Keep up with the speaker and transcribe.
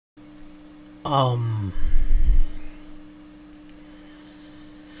Um,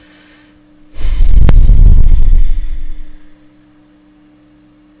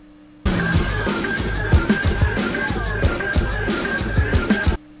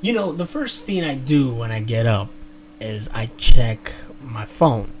 you know, the first thing I do when I get up is I check my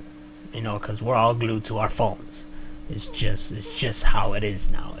phone. You know, because we're all glued to our phones. It's just how it is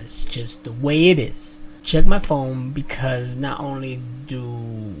now. It's just the way it is. Check my phone because not only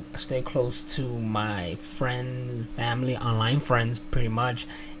do I stay close to my friend, family, online friends, pretty much,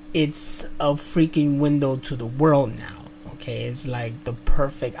 it's a freaking window to the world now. Okay, it's like the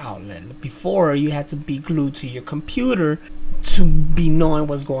perfect outlet. Before, you had to be glued to your computer to be knowing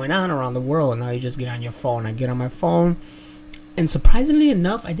what's going on around the world. Now you just get on your phone. I get on my phone, and surprisingly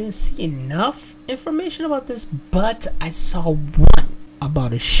enough, I didn't see enough information about this, but I saw one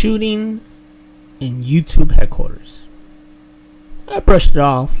about a shooting in YouTube headquarters. I brushed it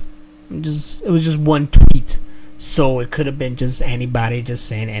off. It was just one tweet, so it could have been just anybody just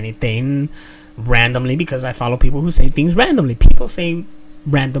saying anything randomly, because I follow people who say things randomly. People say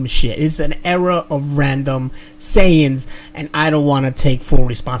random shit. It's an era of random sayings, and I don't want to take full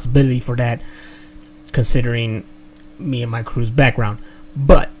responsibility for that, considering me and my crew's background.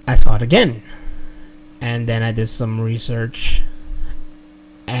 But I saw it again, and then I did some research,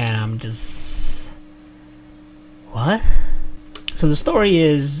 and I'm just, what? So the story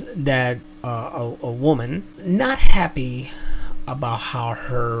is that a woman not happy about how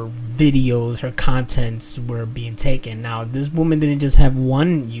her videos, her contents were being taken. Now, this woman didn't just have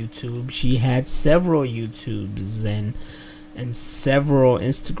one YouTube; she had several YouTubes and several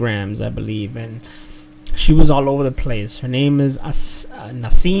Instagrams, I believe, and she was all over the place. Her name is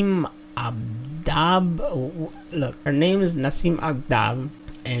Nasim Abdab. Look, her name is Nasim Abdab,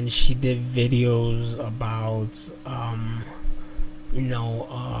 and she did videos about,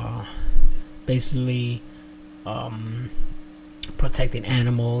 basically, protecting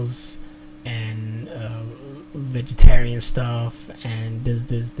animals and vegetarian stuff, and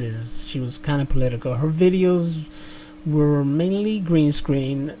this. She was kind of political. Her videos were mainly green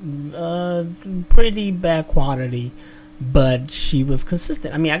screen, pretty bad quality, but she was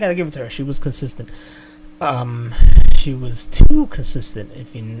consistent. I mean, I gotta give it to her. She was consistent. She was too consistent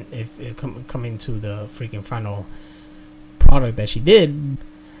if coming to the freaking final product that she did.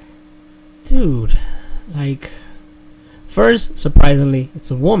 Dude, like, first, surprisingly, it's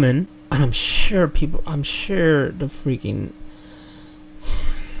a woman, and I'm sure the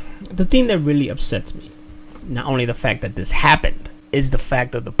thing that really upsets me, not only the fact that this happened, is the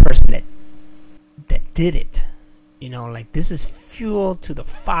fact of the person that did it. You know, like, this is fuel to the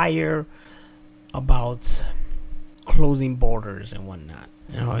fire about closing borders and whatnot.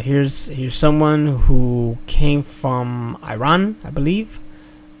 You know, here's someone who came from Iran, I believe.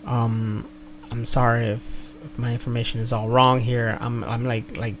 I'm sorry if my information is all wrong here. I'm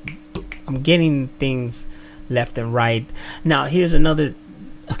I'm getting things left and right. Now, here's another.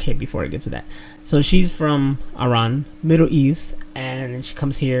 Okay, before I get to that, so she's from Iran, Middle East, and she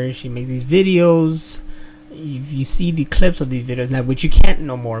comes here. She makes these videos. You see the clips of these videos now, which you can't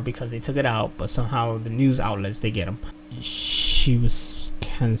no more because they took it out, but somehow the news outlets, they get them. She was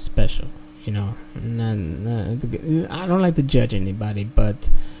kind of special, you know. I don't like to judge anybody, but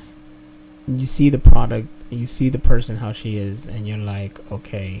you see the product, you see the person, how she is, and you're like,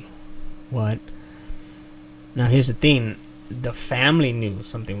 okay, what? Now, here's the thing. The family knew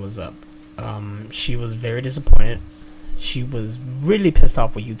something was up. She was very disappointed. She was really pissed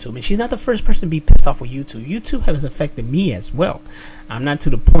off with YouTube, and she's not the first person to be pissed off with YouTube. YouTube has affected me as well. I'm not to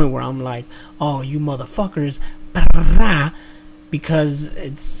the point where I'm like, oh, you motherfuckers, because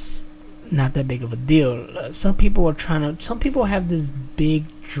it's not that big of a deal. Some people have this big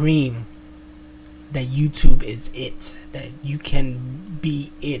dream that YouTube is it, that you can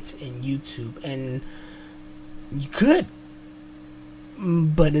be it in YouTube, and you could,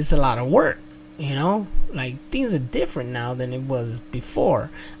 but it's a lot of work. You know, like, things are different now than it was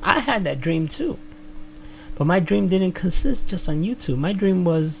before. I had that dream too, but my dream didn't consist just on YouTube. My dream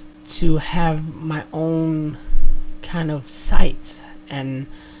was to have my own kind of site and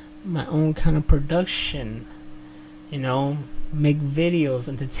my own kind of production, you know, make videos,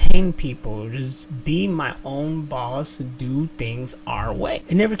 entertain people, just be my own boss, do things our way.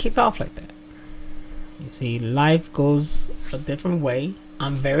 It never kicked off like that. You see, life goes a different way.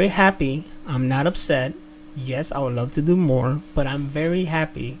 I'm very happy. I'm not upset. Yes, I would love to do more, but I'm very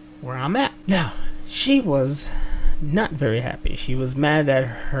happy where I'm at. Now, she was not very happy. She was mad that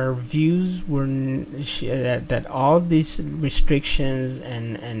her views were that all these restrictions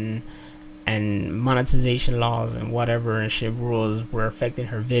and and monetization laws and whatever and shit rules were affecting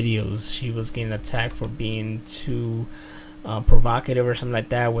her videos. She was getting attacked for being too provocative or something like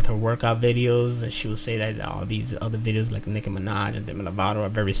that with her workout videos, and she would say that all these other videos like Nicki Minaj and Demi Lovato are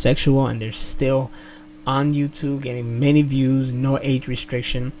very sexual, and they're still on YouTube getting many views, no age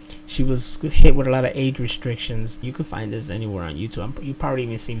restriction. She was hit with a lot of age restrictions. You could find this anywhere on YouTube. You probably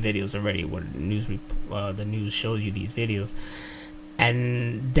even seen videos already where the news shows you these videos.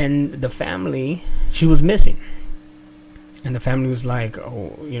 And then the family, she was missing, and the family was like,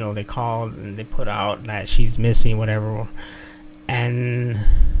 oh, you know, they called and they put out that she's missing, whatever. And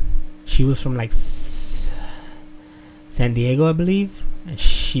she was from like San Diego, I believe, and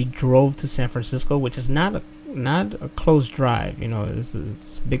she drove to San Francisco, which is not a close drive. You know, it's a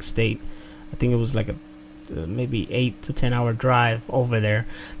big state. I think it was like a maybe 8 to 10 hour drive over there.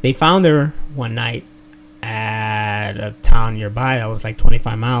 They found her one night at a town nearby that was like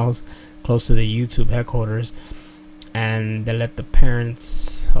 25 miles close to the YouTube headquarters, and they let the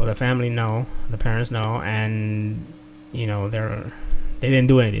parents or the family know, the parents know, and you know, they didn't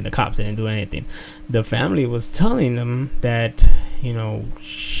do anything. The cops didn't do anything. The family was telling them that, you know,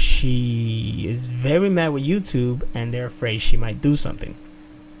 she is very mad with YouTube and they're afraid she might do something.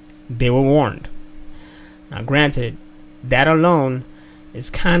 They were warned. Now granted, that alone is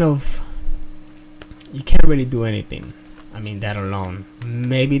kind of, you can't really do anything. I mean, that alone.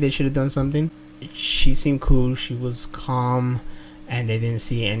 Maybe they should have done something. She seemed cool. She was calm, and they didn't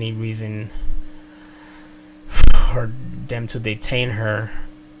see any reason for them to detain her.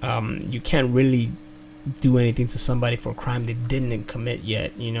 You can't really do anything to somebody for a crime they didn't commit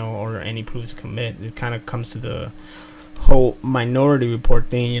yet, you know, or any proof to commit. It kind of comes to the whole Minority Report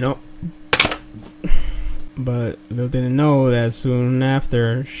thing, you know. But they didn't know that soon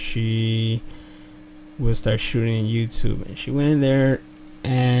after she would start shooting YouTube, and she went in there,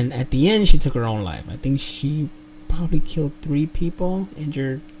 and at the end she took her own life. I think she probably killed 3 people,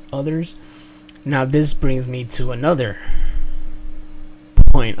 injured others. Now this brings me to another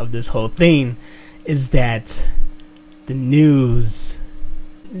point of this whole thing, is that the news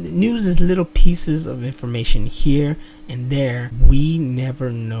is little pieces of information here and there. We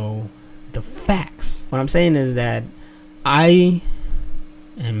never know the facts. What I'm saying is that I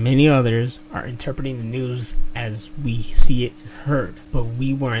and many others are interpreting the news as we see it and heard, but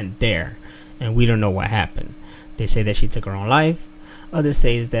we weren't there and we don't know what happened. They say that she took her own life. Others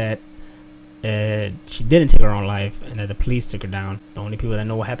say that she didn't take her own life and that the police took her down. The only people that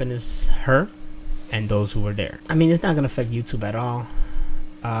know what happened is her and those who were there. I mean, it's not gonna affect YouTube at all.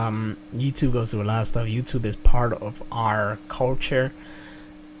 YouTube goes through a lot of stuff. YouTube is part of our culture.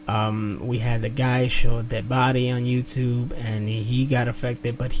 We had the guy show a dead body on YouTube and he got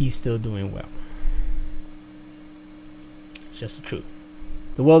affected, but he's still doing well. It's just the truth.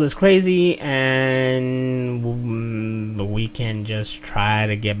 The world is crazy, and we can just try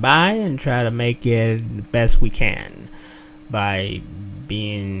to get by and try to make it the best we can by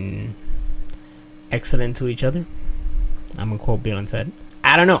being excellent to each other. I'm gonna quote Bill and Ted.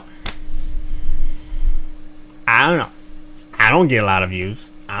 I don't know. I don't get a lot of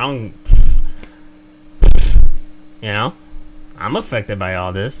views. You know, I'm affected by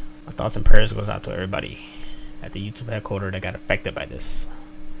all this. My thoughts and prayers goes out to everybody at the YouTube headquarters that got affected by this.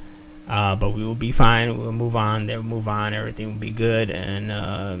 But we will be fine. We'll move on. They'll move on. Everything will be good,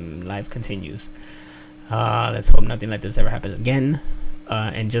 and life continues. Let's hope nothing like this ever happens again.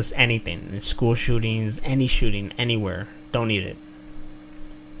 And just anything, school shootings, any shooting, anywhere. Don't need it.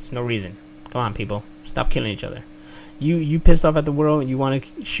 It's no reason. Come on, people. Stop killing each other. You pissed off at the world and you want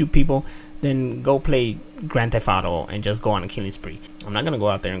to shoot people, then go play Grand Theft Auto and just go on a killing spree. I'm not gonna go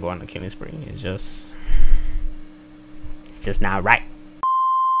out there and go on a killing spree. It's just not right.